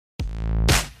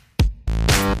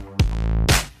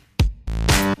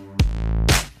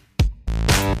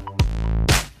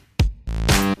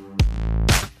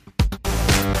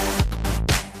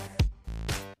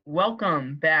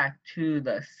Welcome back to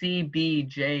the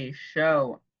CBJ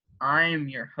Show. I'm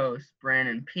your host,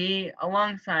 Brandon P.,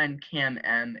 alongside Cam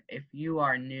M. If you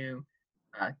are new,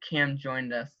 Cam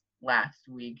joined us last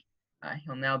week.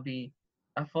 He'll now be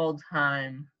a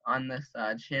full-time on this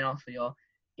channel, so you'll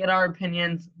get our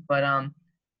opinions. But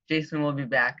Jason will be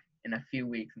back in a few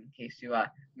weeks in case you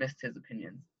missed his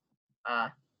opinions.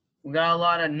 We got a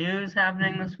lot of news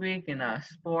happening this week in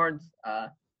sports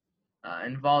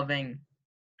involving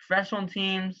professional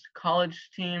teams, college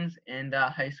teams, and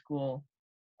high school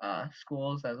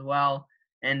schools as well.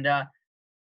 And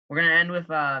we're going to end with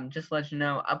just to let you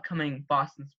know, upcoming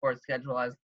Boston sports schedule.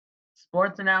 As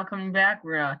sports are now coming back,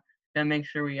 we're going to make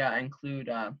sure we include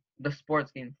the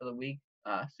sports game for the week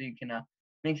so you can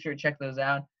make sure to check those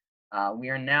out. We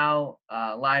are now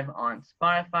live on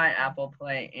Spotify, Apple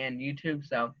Play, and YouTube.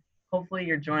 So hopefully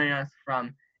you're joining us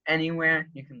from anywhere.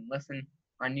 You can listen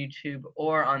on YouTube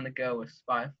or on the go with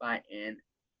Spotify and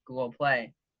Google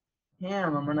Play.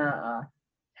 Cam, I'm going to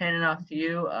hand it off to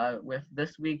you with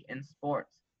This Week in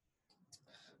Sports.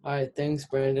 All right, thanks,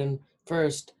 Brandon.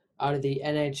 First, out of the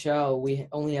NHL, we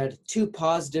only had 2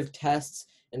 positive tests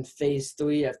in Phase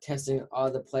 3 of testing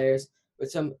all the players. With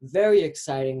some very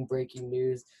exciting breaking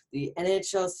news, the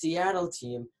NHL Seattle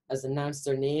team has announced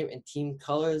their name and team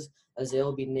colors as they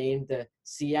will be named the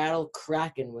Seattle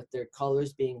Kraken, with their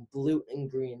colors being blue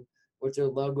and green, with their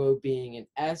logo being an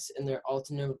S and their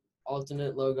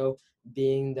alternate logo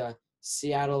being the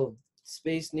Seattle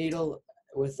Space Needle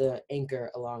with the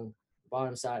anchor along the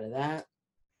bottom side of that.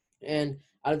 And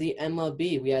out of the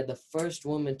MLB, we had the first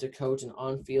woman to coach an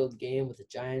on-field game with the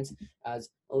Giants, as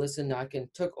Alyssa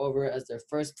Nakin took over as their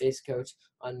first base coach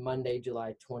on Monday,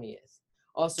 July 20th.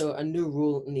 Also, a new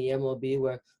rule in the MLB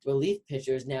where relief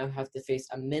pitchers now have to face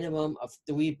a minimum of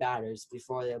 3 batters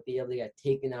before they'll be able to get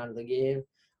taken out of the game.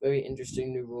 Very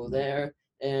interesting new rule there.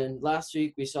 And last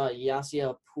week, we saw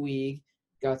Yasiel Puig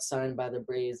got signed by the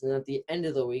Braves, and at the end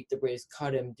of the week, the Braves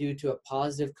cut him due to a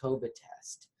positive COVID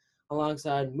test.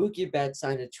 Alongside, Mookie Betts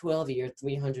signed a 12-year,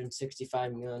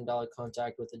 $365 million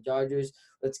contract with the Dodgers,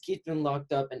 which keeps him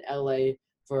locked up in LA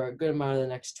for a good amount of the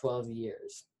next 12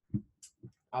 years.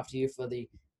 Off to you for the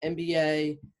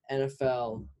NBA,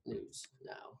 NFL news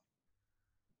now.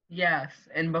 Yes,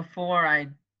 and before I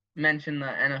mention the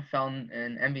NFL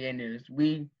and NBA news,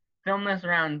 we filmed this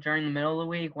around during the middle of the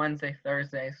week, Wednesday,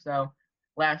 Thursday. So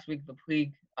last week, the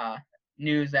Puig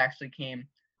news actually came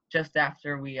just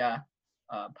after we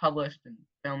published and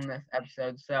filmed this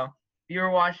episode. So if you were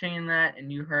watching that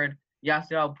and you heard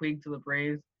Yasiel Puig to the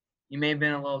Braves, you may have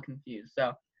been a little confused.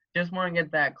 So just want to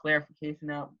get that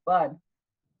clarification out. But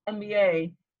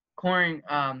NBA, according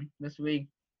this week,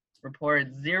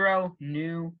 reported 0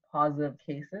 new positive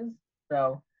cases.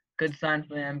 So good sign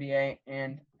for the NBA.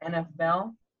 And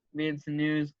NFL made some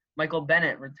news. Michael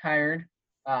Bennett retired,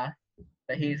 that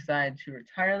he decided to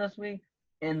retire this week.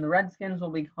 And the Redskins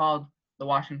will be called the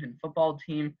Washington football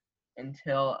team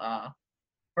until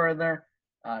further.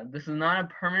 This is not a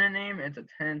permanent name. It's a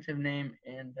tentative name,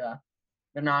 and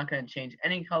they're not going to change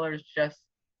any colors, just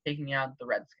taking out the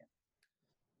Redskins.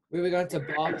 Moving on to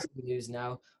boxing news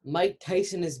now. Mike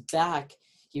Tyson is back.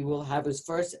 He will have his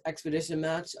first expedition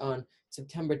match on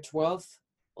September 12th.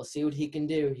 We'll see what he can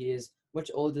do. He is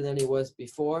much older than he was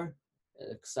before.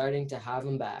 Exciting to have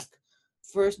him back.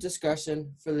 First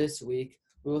discussion for this week,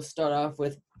 we will start off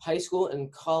with high school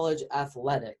and college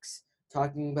athletics,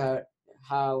 talking about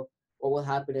what will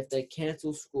happen if they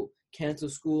cancel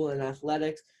school and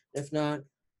athletics. If not,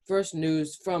 first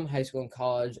news from high school and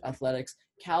college athletics.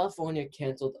 California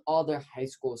canceled all their high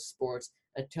school sports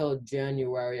until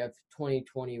January of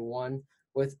 2021,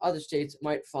 with other states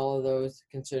might follow those,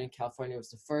 considering California was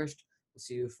the first. We'll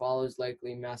see who follows.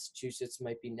 Likely Massachusetts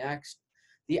might be next.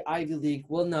 The Ivy League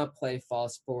will not play fall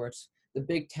sports. The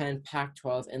Big Ten,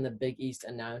 Pac-12, and the Big East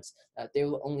announced that they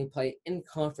will only play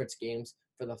in-conference games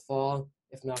for the fall,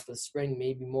 if not for the spring,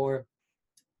 maybe more,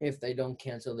 if they don't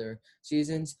cancel their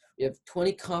seasons. We have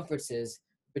 20 conferences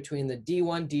between the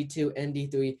D1, D2, and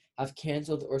D3 have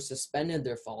canceled or suspended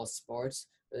their fall sports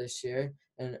for this year,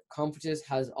 and conferences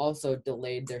has also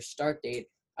delayed their start date,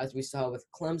 as we saw with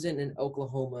Clemson and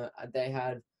Oklahoma. They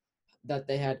had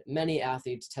many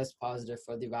athletes test positive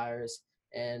for the virus,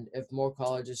 and if more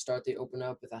colleges start to open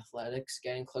up with athletics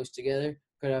getting close together,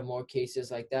 could have more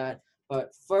cases like that.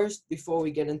 But first, before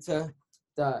we get into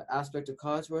the aspect of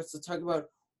college sports, let's talk about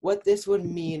what this would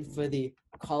mean for the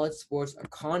college sports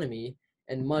economy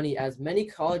and money, as many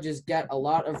colleges get a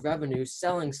lot of revenue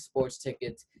selling sports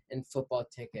tickets and football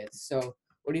tickets. So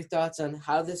what are your thoughts on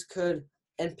how this could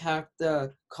impact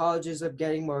the colleges of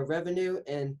getting more revenue,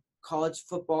 and college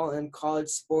football and college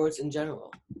sports in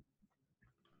general?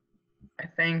 I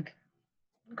think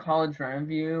college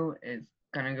review is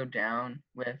gonna go down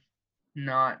with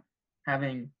not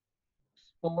having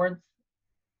sports.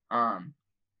 Um,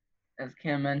 as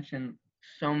Cam mentioned,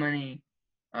 so many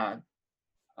uh,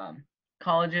 um,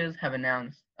 colleges have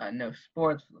announced no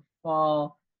sports for the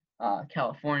fall.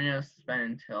 California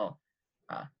suspended until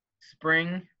uh,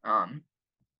 spring.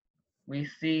 We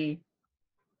see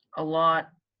a lot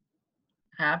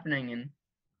happening, and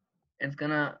it's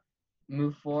gonna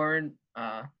move forward.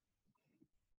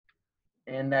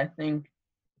 And I think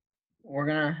we're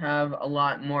gonna have a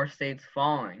lot more states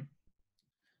following.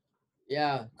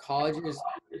 Yeah, colleges,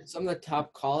 some of the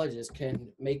top colleges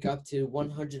can make up to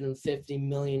 $150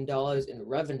 million in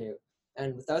revenue.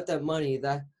 And without that money,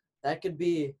 that could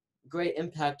be great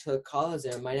impact to the college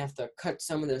there. Might have to cut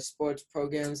some of their sports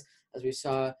programs, as we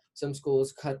saw some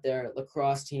schools cut their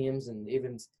lacrosse teams and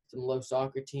even some low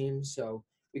soccer teams. So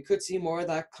we could see more of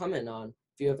that coming on.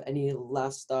 If you have any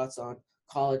last thoughts on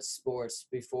college sports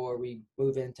before we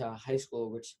move into high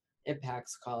school, which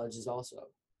impacts colleges also.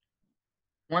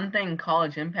 One thing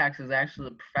college impacts is actually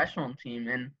the professional team,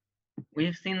 and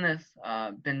we've seen this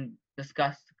been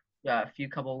discussed a few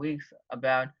couple of weeks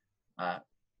about uh,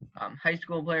 high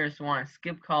school players who want to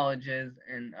skip colleges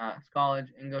and college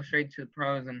and go straight to the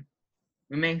pros, and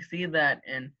we may see that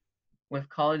in with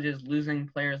colleges losing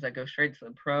players that go straight to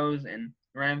the pros and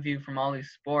revenue from all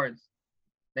these sports,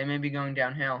 they may be going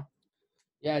downhill.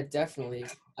 Yeah, definitely.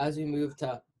 As we move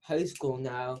to high school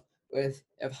now, with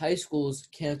if high schools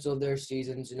cancel their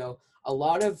seasons, a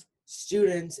lot of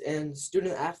students and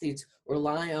student athletes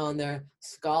rely on their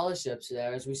scholarships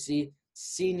there. As we see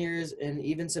seniors and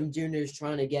even some juniors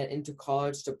trying to get into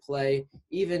college to play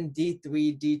even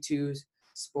D3, D2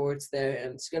 sports there,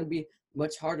 and it's going to be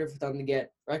much harder for them to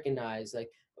get recognized. Like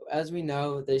as we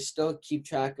know, they still keep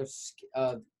track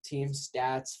of team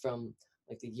stats from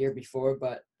like the year before,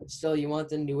 but still you want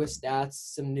the newest stats,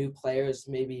 some new players.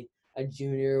 Maybe a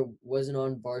junior wasn't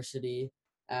on varsity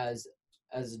as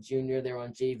a junior, they're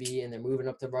on JV and they're moving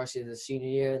up to varsity the senior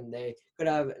year, and they could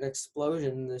have an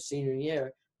explosion in the senior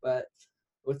year. But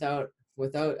without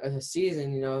a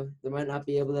season, they might not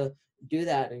be able to do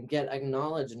that and get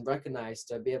acknowledged and recognized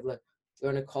to be able to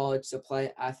go to college to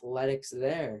play athletics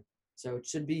there. So it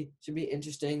should be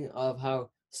interesting of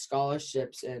how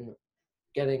scholarships and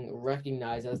getting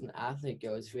recognized as an athlete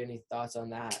goes. If you have any thoughts on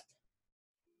that?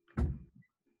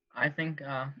 I think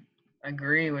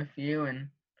agree with you. And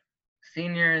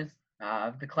seniors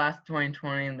of the class of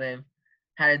 2020, they've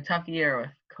had a tough year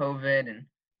with COVID, and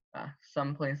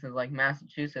some places like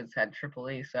Massachusetts had Triple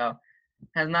E, so it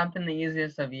has not been the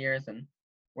easiest of years, and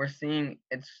we're seeing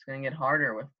it's going to get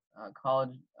harder with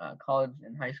college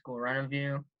and high school run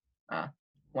review.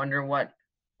 Wonder what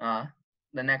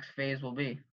the next phase will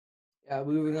be.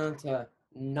 Moving on to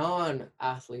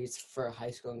non-athletes for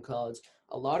high school and college.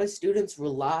 A lot of students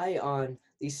rely on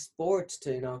these sports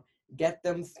to, get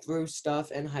them through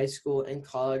stuff in high school and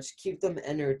college, keep them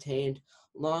entertained,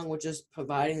 along with just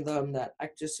providing them that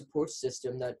extra support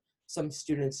system that some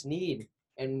students need.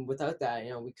 And without that,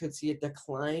 we could see a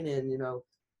decline in,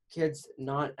 kids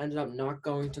ended up not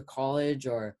going to college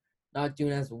or not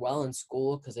doing as well in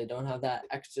school because they don't have that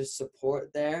extra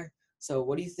support there. So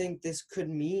what do you think this could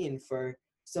mean for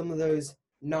some of those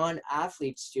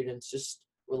non-athlete students just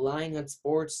relying on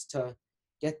sports to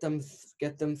get them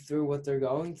through what they're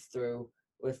going through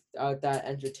without that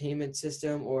entertainment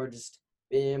system, or just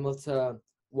being able to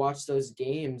watch those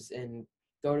games and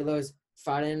go to those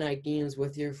Friday night games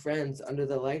with your friends under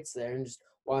the lights there and just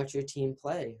watch your team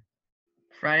play?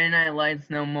 Friday Night Lights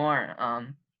no more.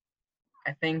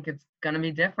 I think it's gonna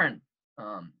be different.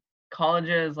 Um,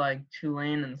 Colleges like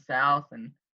Tulane and South,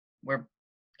 and where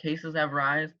cases have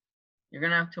rise, you're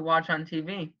gonna have to watch on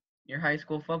TV your high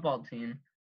school football team,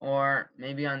 or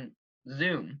maybe on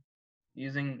Zoom,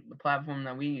 using the platform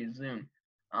that we use, Zoom.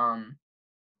 Um,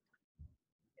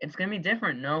 it's gonna be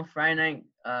different. No Friday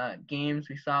night games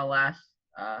we saw last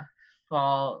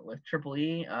fall with Triple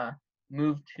E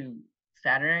moved to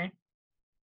Saturday,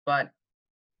 but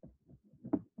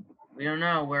we don't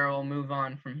know where we'll move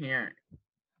on from here.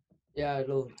 Yeah,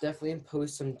 it'll definitely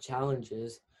impose some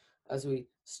challenges, as we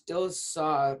still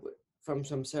saw from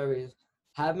some surveys.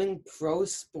 Having pro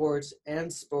sports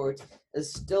and sports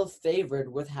is still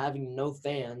favored with having no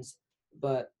fans,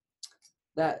 but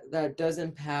that does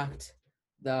impact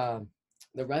the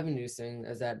revenue thing,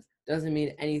 as that doesn't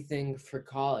mean anything for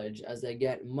college as they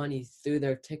get money through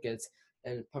their tickets,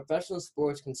 and professional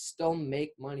sports can still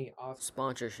make money off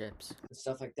sponsorships and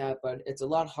stuff like that, but it's a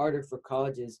lot harder for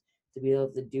colleges to be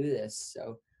able to do this.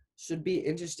 So should be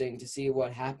interesting to see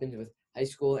what happens with high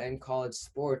school and college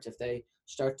sports if they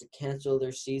start to cancel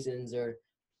their seasons or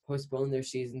postpone their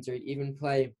seasons or even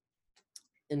play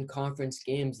in conference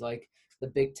games like the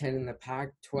Big Ten and the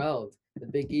Pac-12, the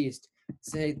Big East.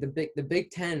 Say the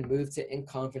Big Ten moved to in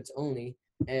conference only,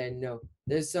 and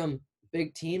there's some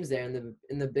big teams there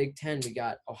in the Big Ten. We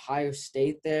got Ohio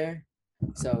State there,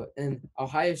 and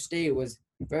Ohio State was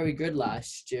very good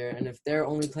last year. And if they're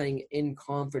only playing in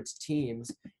conference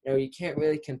teams, you can't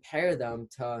really compare them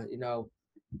to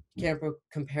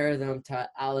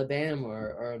Alabama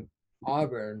or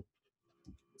Auburn.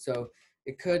 So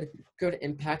it could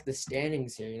impact the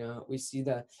standings here. We see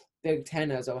the Big Ten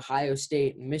as Ohio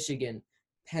State, Michigan,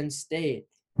 Penn State,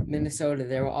 Minnesota.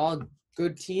 They were all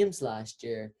good teams last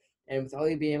year, and with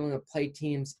only being able to play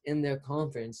teams in their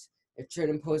conference, it should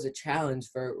impose a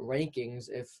challenge for rankings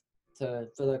for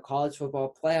the college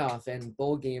football playoff and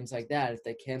bowl games like that. If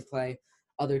they can't play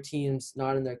other teams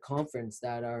not in their conference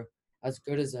that are as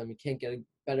good as them, you can't get a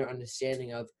better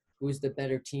understanding of who's the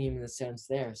better team in the sense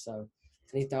there. So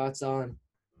any thoughts on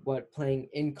what playing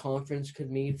in conference could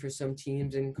mean for some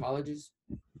teams in colleges?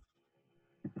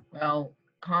 Well,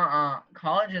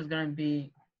 college is going to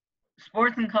be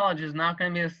sports in college is not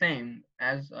going to be the same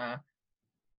as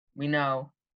we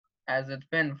know, as it's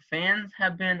been. Fans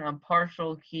have been a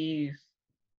partial key.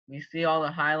 We see all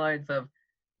the highlights of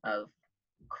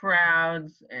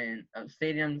crowds and of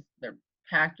stadiums. They're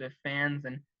packed with fans,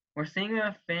 and we're seeing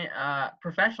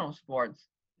professional sports.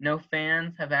 No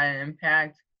fans have had an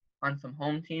impact on some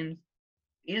home teams.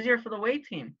 Easier for the away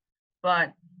team,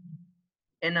 but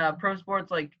in pro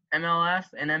sports like MLS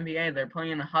and NBA, they're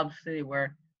playing in a hub city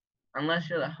where, unless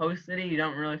you're the host city, you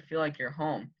don't really feel like you're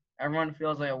home. Everyone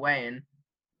feels like away,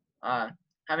 and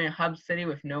having a hub city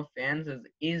with no fans is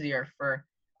easier for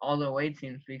all the away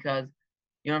teams because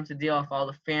you don't have to deal with all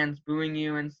the fans booing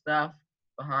you and stuff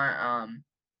behind.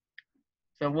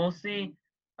 So we'll see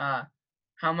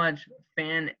how much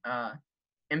fan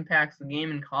impacts the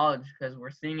game in college because we're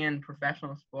seeing it in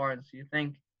professional sports. Do you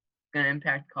think it's going to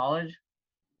impact college?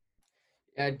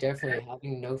 Yeah, definitely.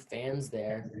 Having no fans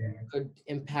there could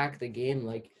impact the game.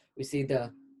 Like we see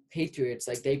the Patriots,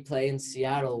 like they play in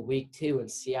Seattle week 2. In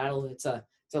Seattle, it's a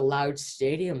loud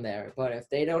stadium there. But if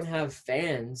they don't have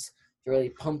fans to really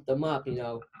pump them up,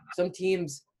 some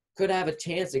teams could have a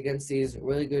chance against these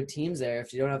really good teams there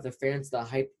if you don't have the fans to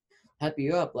hype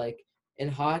you up. Like in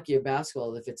hockey or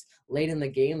basketball, if it's late in the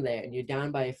game there and you're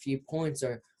down by a few points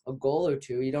or a goal or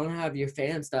two, you don't have your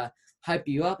fans to hype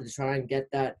you up to try and get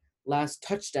that last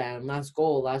touchdown, last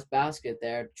goal, last basket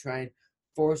there to try and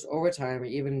force overtime or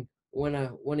even win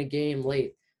a game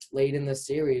late in the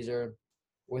series or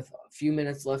with a few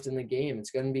minutes left in the game.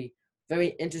 It's going to be very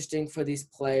interesting for these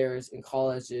players in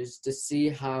colleges to see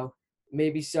how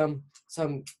maybe some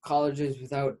colleges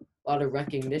without a lot of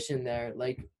recognition there,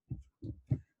 like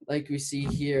we see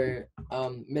here,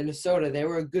 Minnesota, they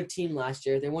were a good team last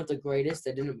year. They weren't the greatest.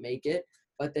 They didn't make it,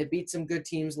 but they beat some good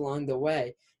teams along the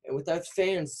way. And without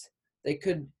fans, they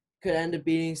could end up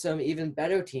beating some even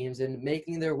better teams and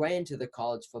making their way into the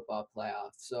college football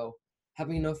playoff. So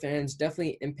having no fans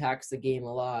definitely impacts the game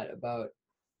a lot. About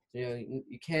you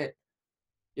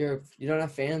don't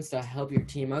have fans to help your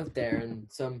team out there in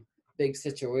some big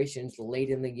situations late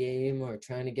in the game or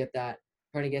trying to get that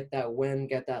win,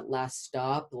 get that last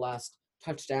stop, last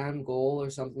touchdown goal or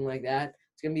something like that.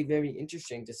 It's going to be very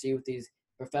interesting to see what these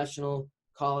professional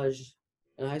college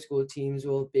and high school teams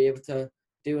will be able to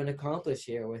do and accomplish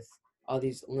here with all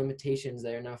these limitations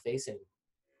they're now facing.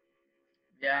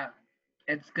 Yeah,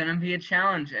 it's going to be a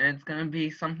challenge, and it's going to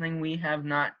be something we have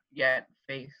not yet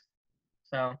faced.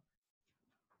 So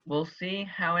we'll see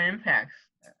how it impacts.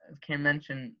 As Cam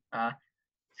mentioned,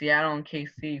 Seattle and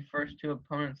KC, first two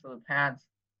opponents of the Pats.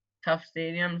 Tough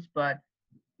stadiums, but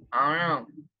I don't know.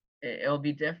 It'll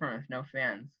be different with no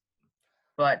fans.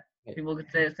 But people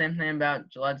could say the same thing about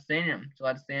Gillette Stadium.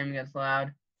 Gillette Stadium gets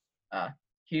loud.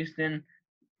 Houston,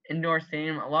 indoor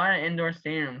stadium. A lot of indoor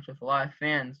stadiums with a lot of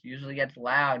fans usually gets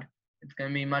loud. It's going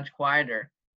to be much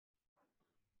quieter.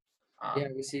 Yeah,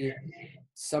 we see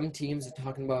some teams are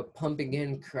talking about pumping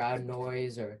in crowd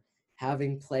noise or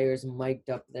having players mic'd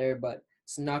up there, but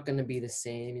it's not going to be the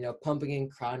same. Pumping in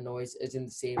crowd noise isn't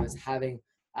the same as having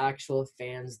actual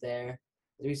fans there.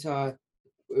 We saw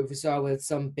with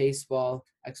some baseball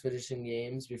expedition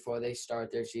games before they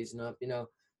start their season up,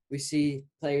 we see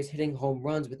players hitting home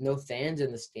runs with no fans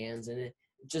in the stands, and it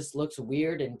just looks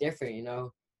weird and different.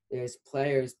 There's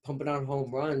players pumping out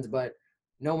home runs, but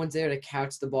no one's there to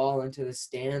catch the ball into the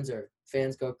stands or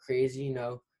fans go crazy.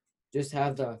 Just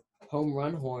have the home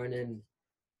run horn and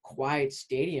quiet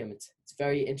stadium. It's it's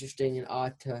very interesting and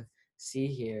odd to see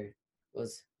here.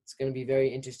 It's going to be very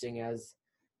interesting as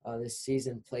this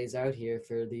season plays out here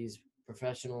for these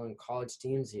professional and college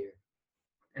teams here.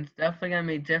 It's definitely gonna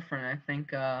be different. I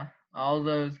think all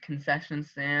those concession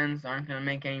stands aren't gonna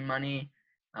make any money.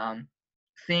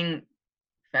 Seeing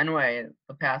Fenway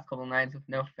the past couple nights with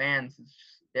no fans is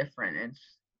just different. It's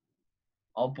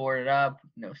all boarded up,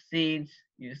 with no seats.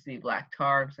 You just see black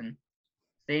tarps, and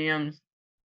stadiums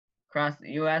across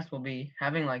the U.S. will be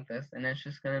having like this, and it's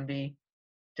just gonna be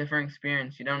different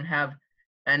experience. You don't have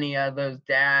any of those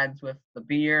dads with the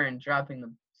beer and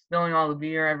spilling all the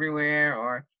beer everywhere,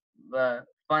 or the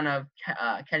fun of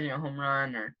catching a home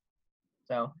run. Or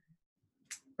so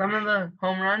some of the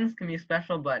home runs can be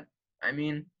special, but I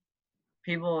mean,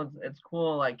 it's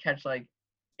cool like catch like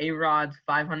A-Rod's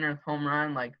 500th home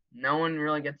run. Like no one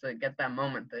really gets to get that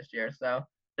moment this year. So if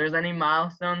there's any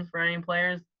milestones for any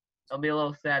players, it'll be a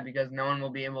little sad because no one will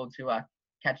be able to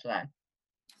catch that.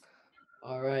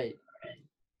 All right.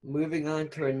 Moving on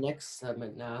to our next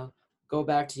segment now. Go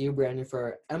back to you, Brandon,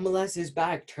 for our MLS is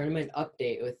back tournament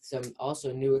update with some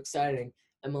also new exciting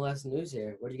MLS news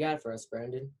here. What do you got for us,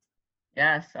 Brandon?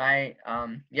 Yes, I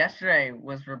yesterday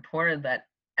was reported that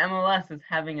MLS is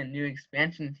having a new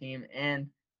expansion team, and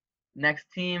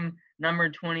next team number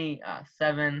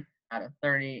 27 out of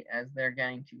 30, as they're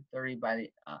getting to 30 by the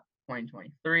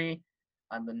 2023.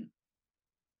 The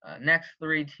next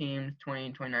three teams,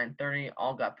 20, 29, 30,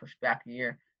 all got pushed back a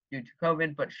year due to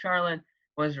COVID, but Charlotte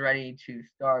was ready to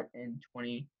start in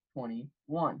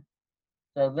 2021.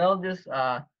 So they'll just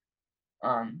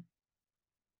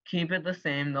keep it the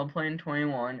same. They'll play in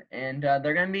 21, and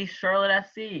they're going to be Charlotte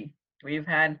FC. We've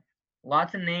had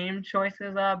lots of name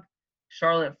choices up,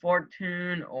 Charlotte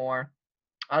Fortune, or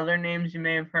other names you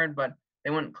may have heard, but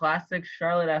they went classic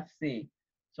Charlotte FC.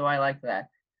 So I like that.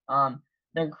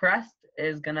 Their crest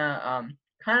is going to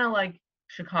kind of like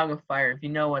Chicago Fire. If you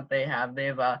know what they have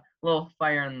a little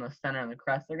fire in the center of the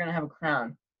crest. They're going to have a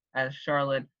crown as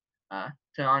Charlotte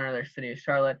to honor their city of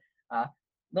Charlotte.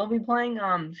 They'll be playing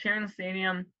sharing the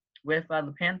stadium with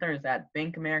the Panthers at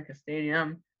Bank America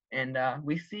Stadium, and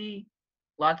we see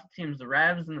lots of teams, the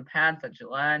Revs and the Pats at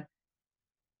Gillette,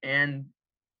 and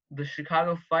the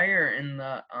Chicago Fire and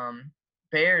the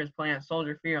Bears playing at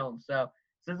Soldier Field. So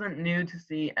this isn't new to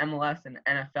see MLS and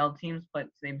NFL teams play at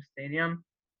the same stadium,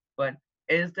 but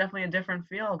it is definitely a different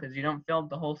feel because you don't fill up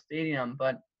the whole stadium.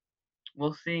 But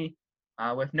we'll see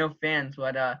with no fans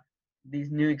what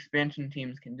these new expansion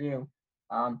teams can do.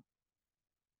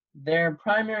 Their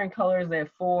primary colors, they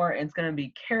have four. It's going to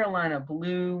be Carolina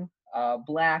blue,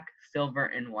 black, silver,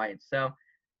 and white. So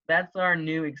that's our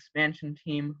new expansion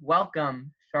team.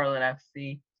 Welcome, Charlotte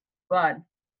FC. But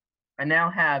I now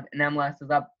have an MLS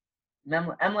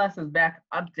is back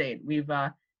update. We've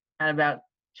had about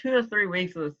 2 to 3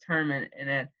 weeks of this tournament, and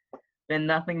it's been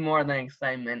nothing more than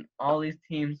excitement. All these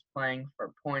teams playing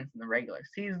for points in the regular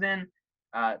season,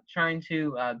 trying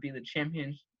to be the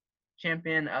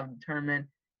champion of the tournament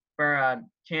for a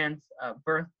chance of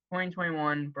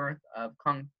 2021 birth of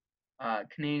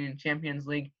Canadian Champions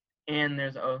League, and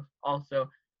there's also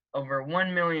over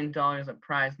 $1 million of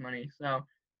prize money. So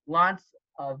lots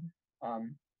of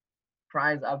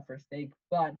prize up for stake,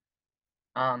 but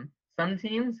some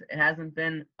teams, it hasn't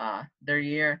been their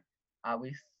year.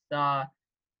 We saw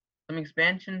some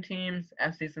expansion teams,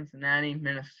 FC Cincinnati,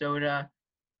 Minnesota,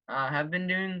 have been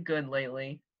doing good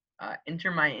lately.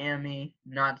 Inter Miami,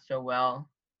 not so well.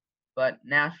 But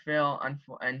Nashville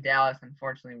and Dallas,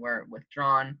 unfortunately, were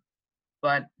withdrawn.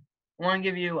 But I want to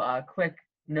give you a quick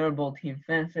notable team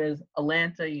finishes.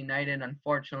 Atlanta United,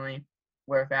 unfortunately,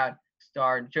 were without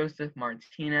star Joseph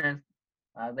Martinez.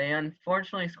 They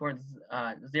unfortunately scored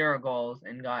 0 goals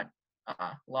and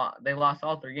they lost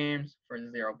all 3 games for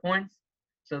 0 points.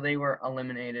 So they were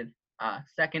eliminated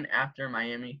second after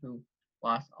Miami, who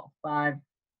lost all 5.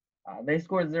 They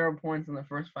scored 0 points in the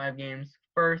first 5 games.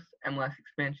 First MLS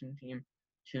expansion team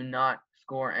to not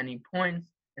score any points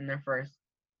in their first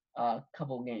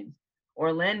couple games.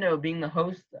 Orlando, being the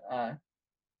host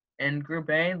in Group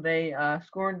A, they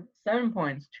scored 7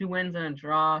 points, 2 wins and a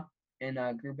draw in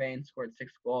Group A, and scored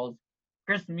 6 goals.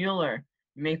 Chris Mueller,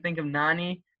 you may think of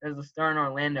Nani as the star in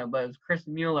Orlando, but it was Chris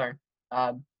Mueller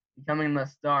becoming the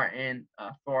star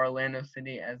for Orlando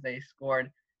City as they scored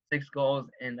 6 goals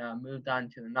and moved on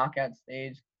to the knockout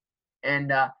stage. And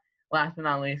last but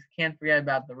not least, can't forget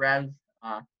about the Revs.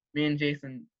 Me and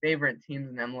Jason's favorite teams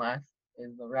in MLS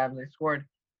is the Revs. They scored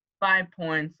 5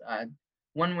 points,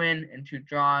 1 win and 2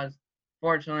 draws.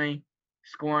 Fortunately,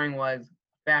 scoring was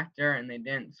a factor, and they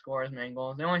didn't score as many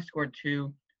goals. They only scored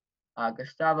 2.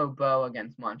 Gustavo Bo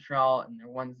against Montreal in their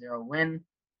 1-0 win.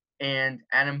 and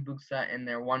Adam Buksa in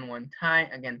their 1-1 tie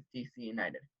against DC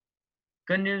United.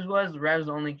 Good news was the Revs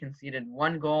only conceded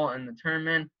 1 goal in the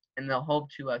tournament, and they'll hope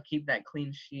to keep that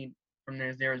clean sheet from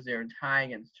their 0-0 tie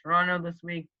against Toronto this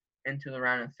week into the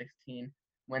round of 16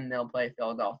 when they'll play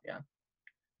Philadelphia.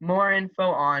 More info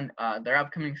on their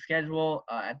upcoming schedule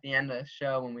at the end of the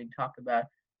show when we talk about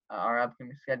our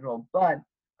upcoming schedule. But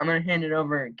I'm going to hand it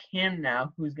over to Cam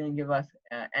now, who's going to give us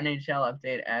an NHL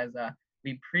update as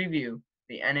we preview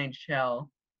the NHL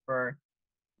for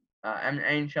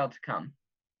NHL to come.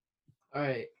 All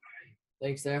right.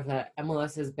 Thanks there for that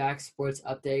MLS is back sports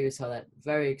update. We saw that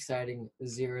very exciting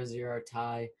 0-0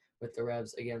 tie with the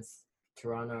Revs against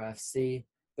Toronto FC.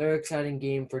 Very exciting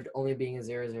game for only being a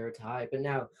 0-0 tie. But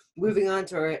now, moving on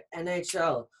to our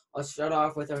NHL. I'll start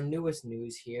off with our newest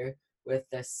news here with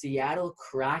the Seattle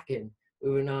Kraken.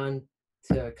 Moving on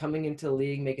to coming into the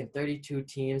league, making 32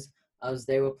 teams as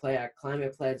they will play at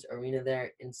Climate Pledge Arena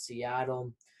there in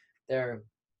Seattle. Their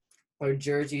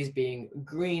jerseys being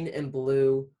green and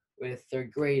blue with their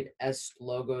great S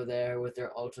logo there, with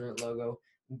their alternate logo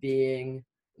being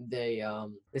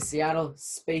the Seattle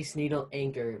Space Needle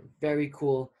anchor. Very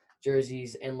cool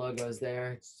jerseys and logos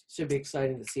there. Should be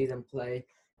exciting to see them play.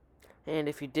 And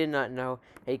if you did not know,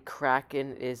 a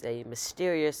kraken is a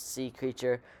mysterious sea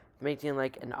creature, making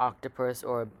like an octopus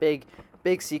or a big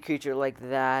sea creature like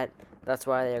that. That's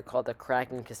why they are called the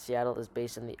Kraken, because Seattle is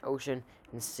based in the ocean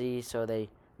and sea, so they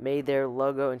made their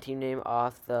logo and team name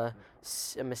off the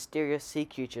mysterious sea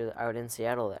creature out in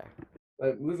Seattle there.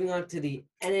 But moving on to the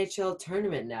NHL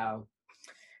tournament now.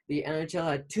 The NHL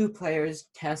had 2 players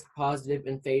test positive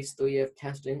in phase 3 of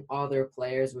testing all their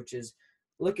players, which is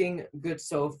looking good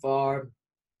so far.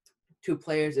 2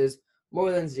 players is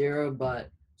more than 0, but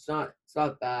it's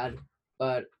not bad.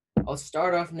 But I'll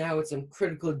start off now with some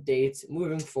critical dates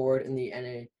moving forward in the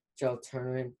NHL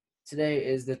tournament. Today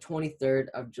is the 23rd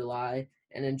of July,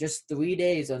 and in just 3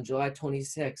 days, on July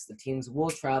 26th, the teams will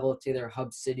travel to their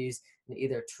hub cities in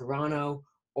either Toronto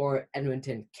or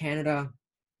Edmonton, Canada.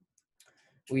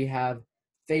 We have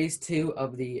phase 2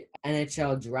 of the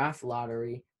NHL draft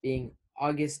lottery being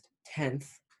August 10th,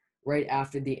 right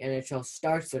after the NHL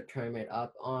starts their tournament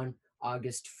up on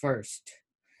August 1st.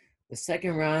 The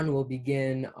second round will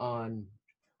begin on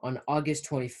August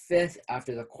 25th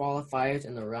after the qualifiers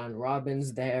and the round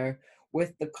robins there,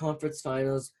 with the conference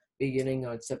finals beginning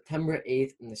on September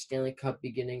 8th and the Stanley Cup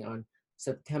beginning on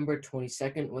September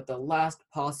 22nd, with the last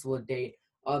possible date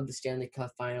of the Stanley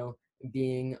Cup final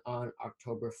being on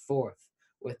October 4th,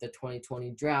 with the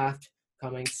 2020 draft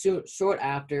coming soon, short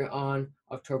after on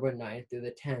October 9th through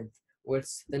the 10th,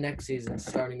 with the next season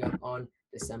starting up on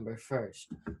December 1st.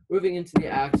 Moving into the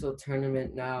actual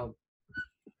tournament now,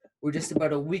 we're just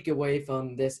about a week away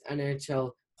from this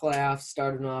NHL playoffs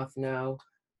starting off now.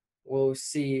 We'll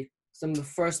see some of the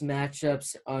first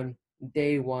matchups on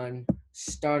day 1,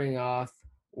 starting off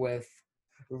with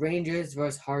Rangers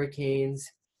versus Hurricanes,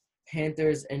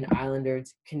 Panthers and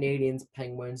Islanders, Canadiens,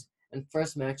 Penguins, and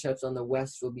first matchups on the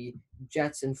West will be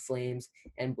Jets and Flames,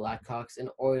 and Blackhawks and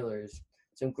Oilers.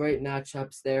 Some great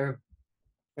matchups there,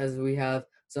 as we have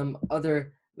some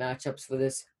other matchups for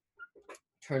this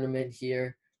tournament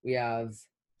here. We have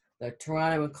the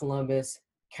Toronto and Columbus,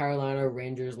 Carolina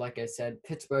Rangers, like I said,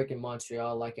 Pittsburgh and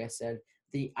Montreal, like I said,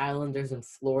 the Islanders and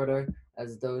Florida,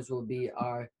 as those will be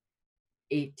our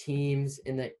 8 teams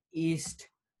in the East.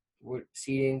 We're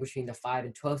seeding between the 5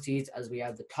 and 12 seeds, as we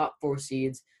have the top 4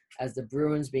 seeds, as the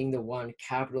Bruins being the 1,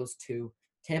 Capitals 2,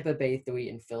 Tampa Bay 3,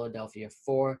 and Philadelphia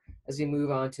 4. As we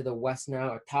move on to the West now,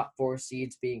 our top 4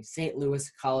 seeds being St. Louis,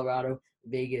 Colorado,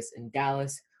 Vegas, and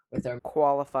Dallas, with our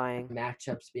qualifying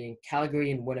matchups being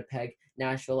Calgary and Winnipeg,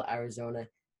 Nashville, Arizona,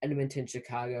 Edmonton,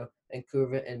 Chicago,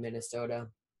 Vancouver, and Minnesota.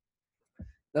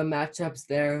 The matchups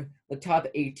there, the top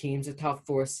 8 teams, the top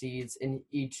 4 seeds in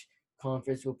each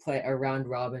conference will play a round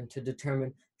robin to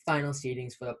determine final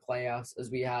seedings for the playoffs,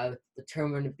 as we have the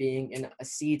tournament being in a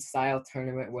seed style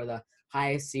tournament where the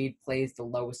highest seed plays the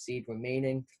lowest seed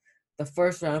remaining. The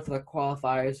first round for the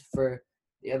qualifiers for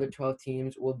the other 12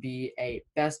 teams will be a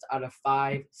best out of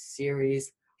 5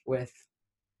 series, with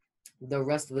the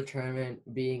rest of the tournament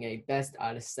being a best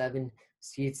out of 7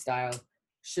 seed style.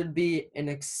 Should be an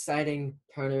exciting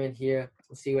tournament here.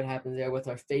 We'll see what happens there, with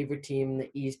our favorite team in the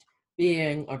East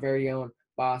being our very own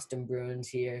Boston Bruins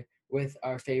here, with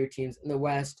our favorite teams in the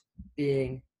West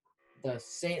being the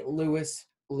St. Louis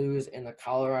Blues and the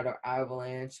Colorado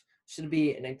Avalanche. Should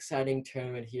be an exciting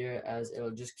tournament here, as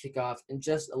it'll just kick off in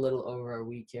just a little over a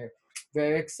week here.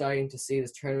 Very exciting to see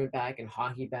this tournament back and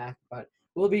hockey back, but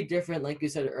will be different, like you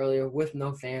said earlier, with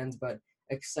no fans, but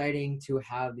exciting to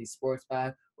have these sports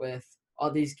back, with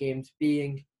all these games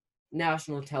being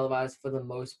national televised for the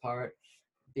most part,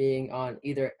 being on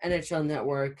either NHL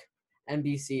Network,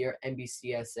 NBC, or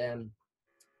NBCSN.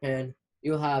 And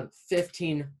you'll have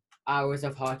 15 hours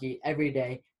of hockey every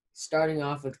day, starting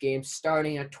off with games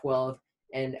starting at 12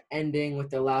 and ending with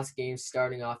the last game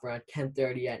starting off around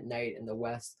 10:30 at night in the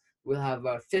West. We'll have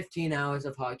about 15 hours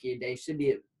of hockey a day. Should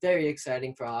be very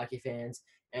exciting for hockey fans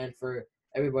and for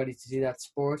everybody to see that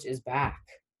sports is back.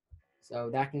 So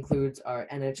that concludes our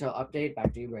NHL update.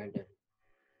 Back to you, Brandon.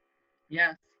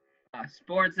 Yes,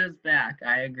 sports is back.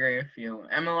 I agree with you.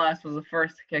 MLS was the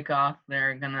first to kick off.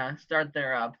 They're going to start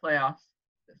their playoffs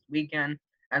this weekend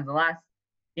as the last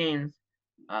games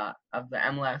of the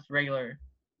MLS regular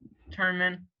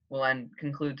tournament will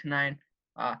conclude tonight.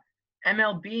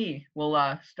 MLB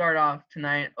will start off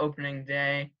tonight, opening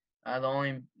day. The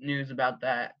only news about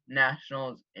that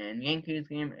Nationals and Yankees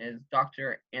game is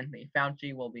Dr. Anthony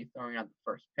Fauci will be throwing out the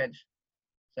first pitch.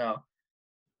 So,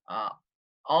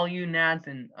 all you Nats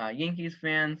and Yankees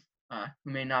fans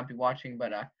who may not be watching,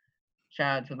 but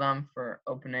shout out to them for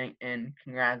opening, and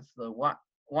congrats to the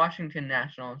Washington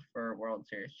Nationals for World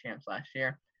Series champs last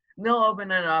year. They'll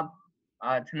open it up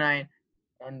tonight,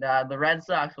 and the Red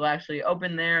Sox will actually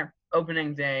open their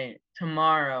opening day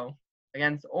tomorrow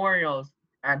against Orioles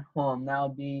at home. That'll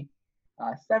be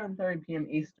 7:30 p.m.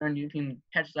 Eastern. You can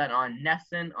catch that on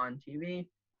NESN on TV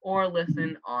or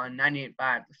listen on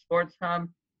 98.5 The Sports Hub.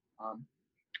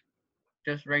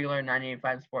 Just regular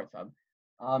 98.5 Sports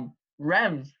Hub.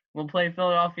 Revs will play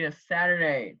Philadelphia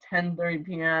Saturday, 10:30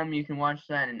 p.m. You can watch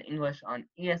that in English on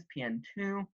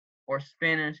ESPN2 or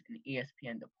Spanish in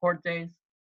ESPN Deportes.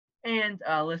 And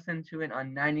listen to it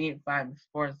on 98.5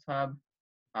 Sports Hub,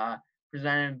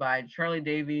 presented by Charlie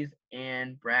Davies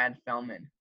and Brad Feldman.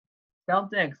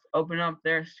 Celtics open up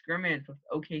their scrimmage with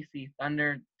OKC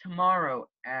Thunder tomorrow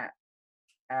at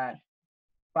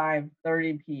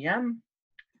 5:30 p.m.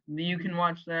 You can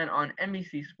watch that on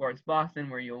NBC Sports Boston,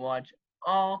 where you'll watch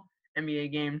all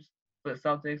NBA games for the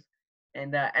Celtics.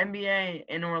 And NBA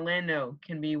in Orlando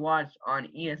can be watched on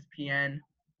ESPN,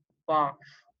 Fox,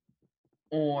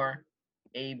 or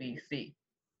ABC.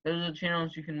 Those are the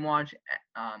channels you can watch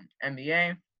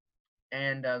NBA,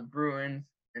 and Bruins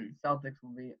and Celtics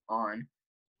will be on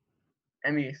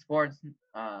NBA Sports,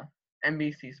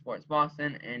 NBC Sports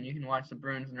Boston, and you can watch the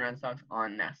Bruins and Red Sox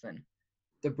on NESN.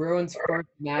 The Bruins' first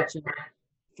matchup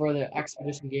for the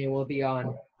exhibition game will be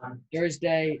on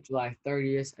Thursday, July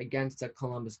 30th against the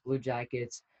Columbus Blue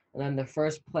Jackets. And then the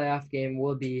first playoff game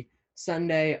will be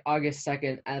Sunday, August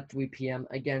 2nd at 3 p.m.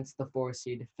 against the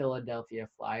 4-seed Philadelphia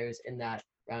Flyers in that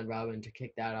round robin to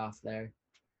kick that off there.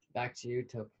 Back to you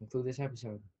to conclude this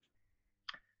episode.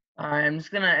 I'm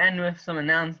just going to end with some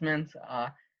announcements.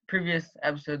 Previous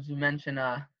episodes we mentioned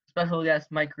special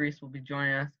guest Mike Reese will be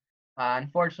joining us.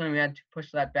 Unfortunately, we had to push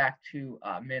that back to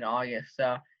mid-August.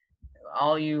 So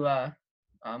all you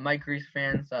Mike Reese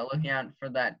fans looking out for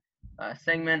that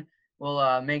segment,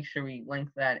 we'll make sure we link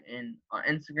that on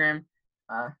Instagram.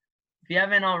 If you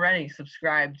haven't already,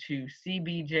 subscribe to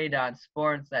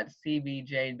cbj.sports. That's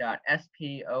cbj.sports,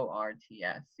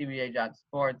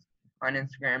 cbj.sports on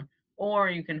Instagram. Or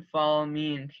you can follow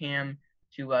me and Cam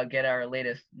to get our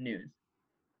latest news.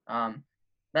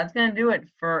 That's going to do it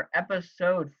for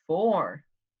episode 4.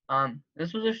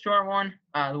 This was a short one.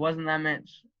 There wasn't that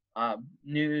much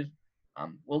news.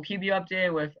 We'll keep you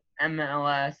updated with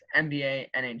MLS, NBA,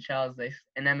 NHL,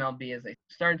 and MLB as they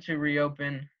start to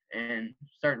reopen and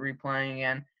start replaying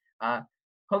again.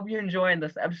 Hope you enjoyed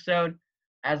this episode.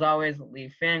 As always,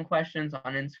 leave fan questions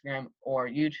on Instagram or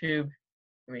YouTube,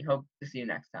 and we hope to see you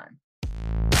next time.